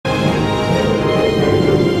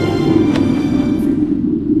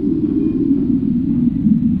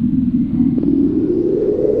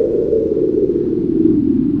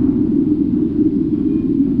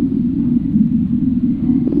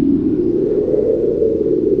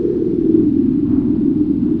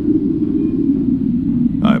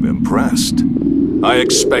impressed. I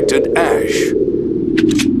expected Ash.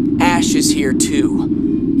 Ash is here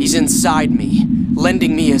too. He's inside me,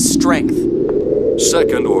 lending me his strength.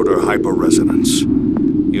 Second-order hyperresonance.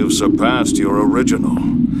 You've surpassed your original.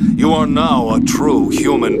 You are now a true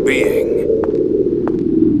human being.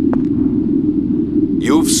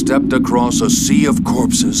 You've stepped across a sea of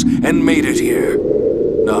corpses and made it here.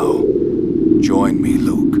 Now, join me,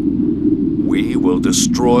 Luke. We will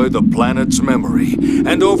destroy the planet's memory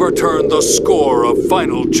and overturn the score of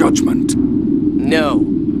final judgment. No.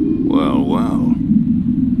 Well, well.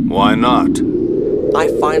 Why not? I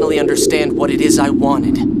finally understand what it is I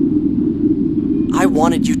wanted. I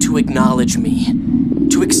wanted you to acknowledge me.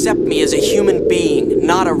 To accept me as a human being,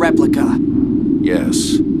 not a replica.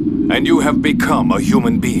 Yes. And you have become a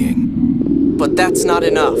human being. But that's not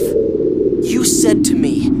enough. You said to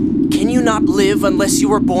me, can you not live unless you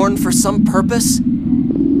were born for some purpose?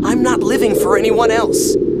 I'm not living for anyone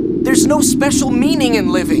else. There's no special meaning in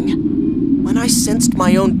living. When I sensed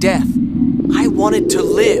my own death, I wanted to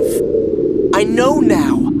live. I know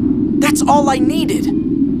now. That's all I needed.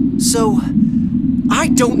 So, I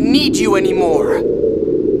don't need you anymore.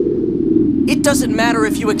 It doesn't matter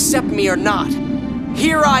if you accept me or not.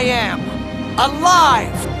 Here I am,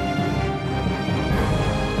 alive!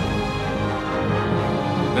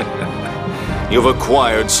 You've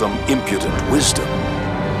acquired some impudent wisdom.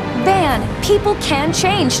 Van, people can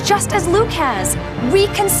change, just as Luke has.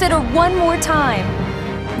 Reconsider one more time.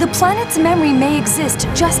 The planet's memory may exist,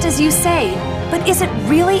 just as you say, but is it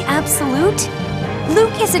really absolute?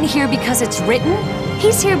 Luke isn't here because it's written.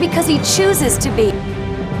 He's here because he chooses to be.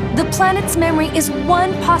 The planet's memory is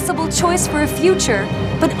one possible choice for a future,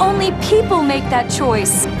 but only people make that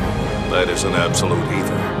choice. That isn't absolute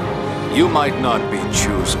either. You might not be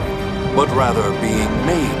choosing, but rather being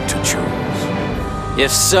made to choose.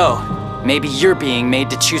 If so, maybe you're being made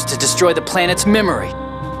to choose to destroy the planet's memory.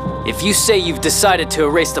 If you say you've decided to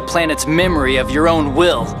erase the planet's memory of your own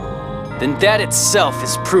will, then that itself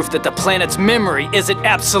is proof that the planet's memory isn't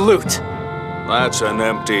absolute. That's an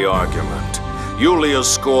empty argument. Yulia's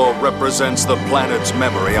score represents the planet's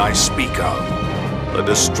memory I speak of. The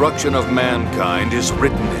destruction of mankind is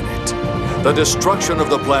written in it. The destruction of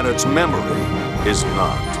the planet's memory is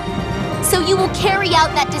not. So you will carry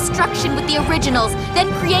out that destruction with the originals, then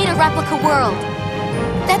create a replica world.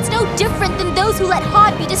 That's no different than those who let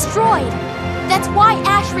Hod be destroyed. That's why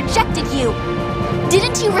Ash rejected you.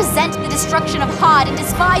 Didn't you resent the destruction of Hod and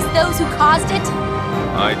despise those who caused it?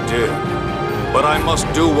 I did. But I must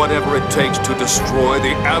do whatever it takes to destroy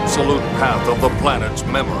the absolute path of the planet's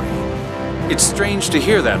memory. It's strange to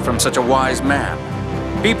hear that from such a wise man.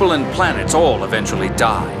 People and planets all eventually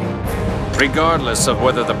die. Regardless of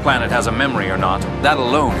whether the planet has a memory or not, that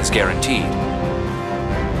alone is guaranteed.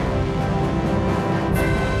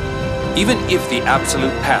 Even if the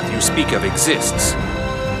absolute path you speak of exists,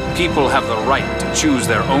 people have the right to choose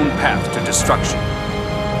their own path to destruction.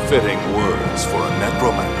 Fitting words for a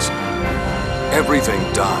necromancer. Everything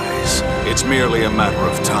dies. It's merely a matter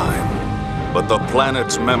of time. But the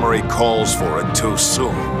planet's memory calls for it too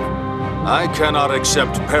soon. I cannot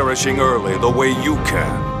accept perishing early the way you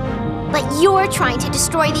can. But you're trying to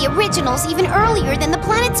destroy the originals even earlier than the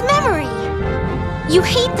planet's memory. You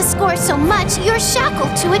hate the score so much, you're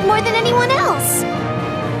shackled to it more than anyone else.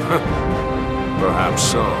 Perhaps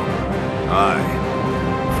so.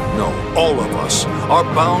 No, all of us are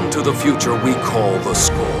bound to the future we call the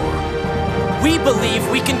score. We believe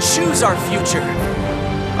we can choose our future.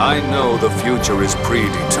 I know the future is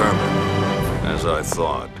predetermined, as I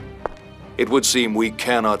thought. It would seem we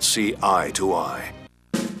cannot see eye to eye.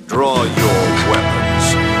 Draw your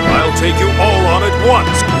weapons. I'll take you all on at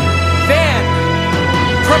once. Van,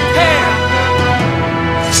 prepare!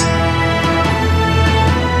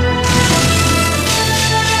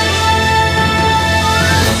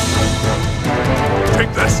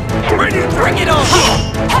 Take this! Bring it on!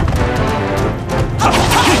 Come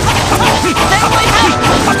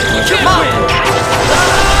on!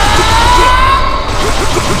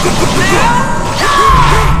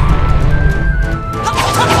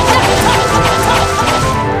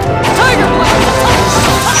 Tiger Blade!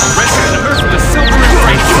 Rest in earth with a silver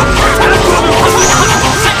embrace!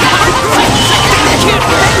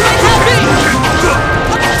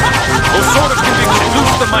 Full sword of conviction,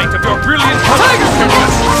 loose the might of your brilliant color! Tiger!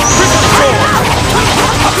 Crystal sword!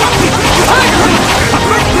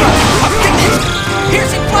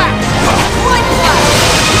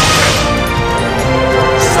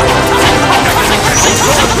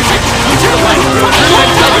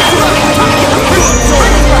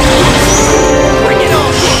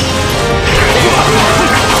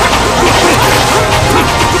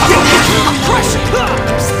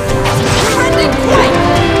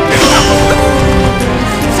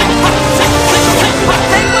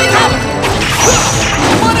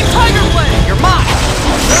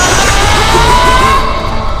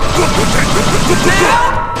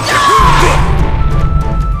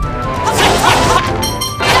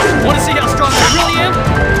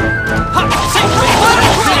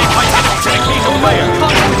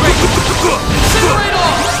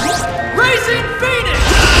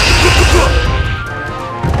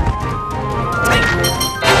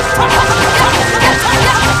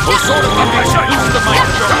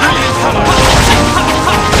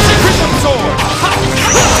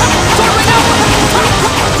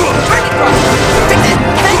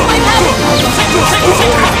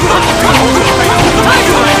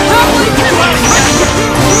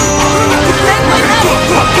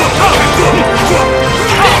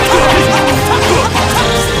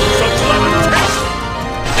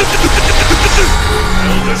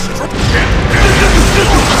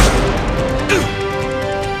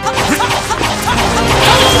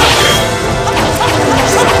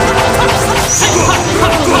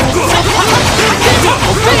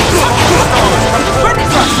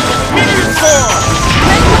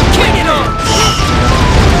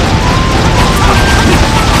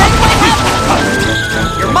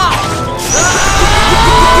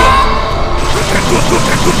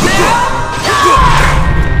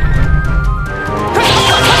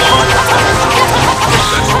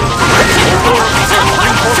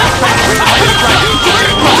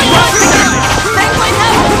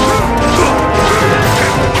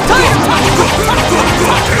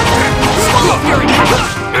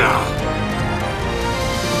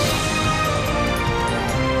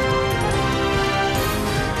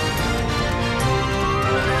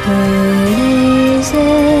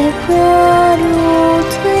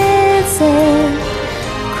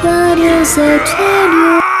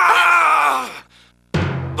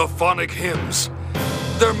 The phonic hymns.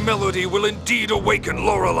 Their melody will indeed awaken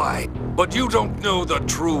Lorelei. But you don't know the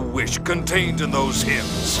true wish contained in those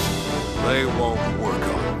hymns. They won't work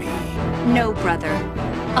on me. No, brother.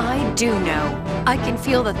 I do know. I can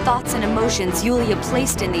feel the thoughts and emotions Yulia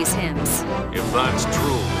placed in these hymns. If that's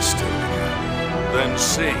true, Mysteria, then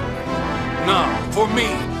sing. Now, for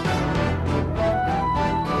me,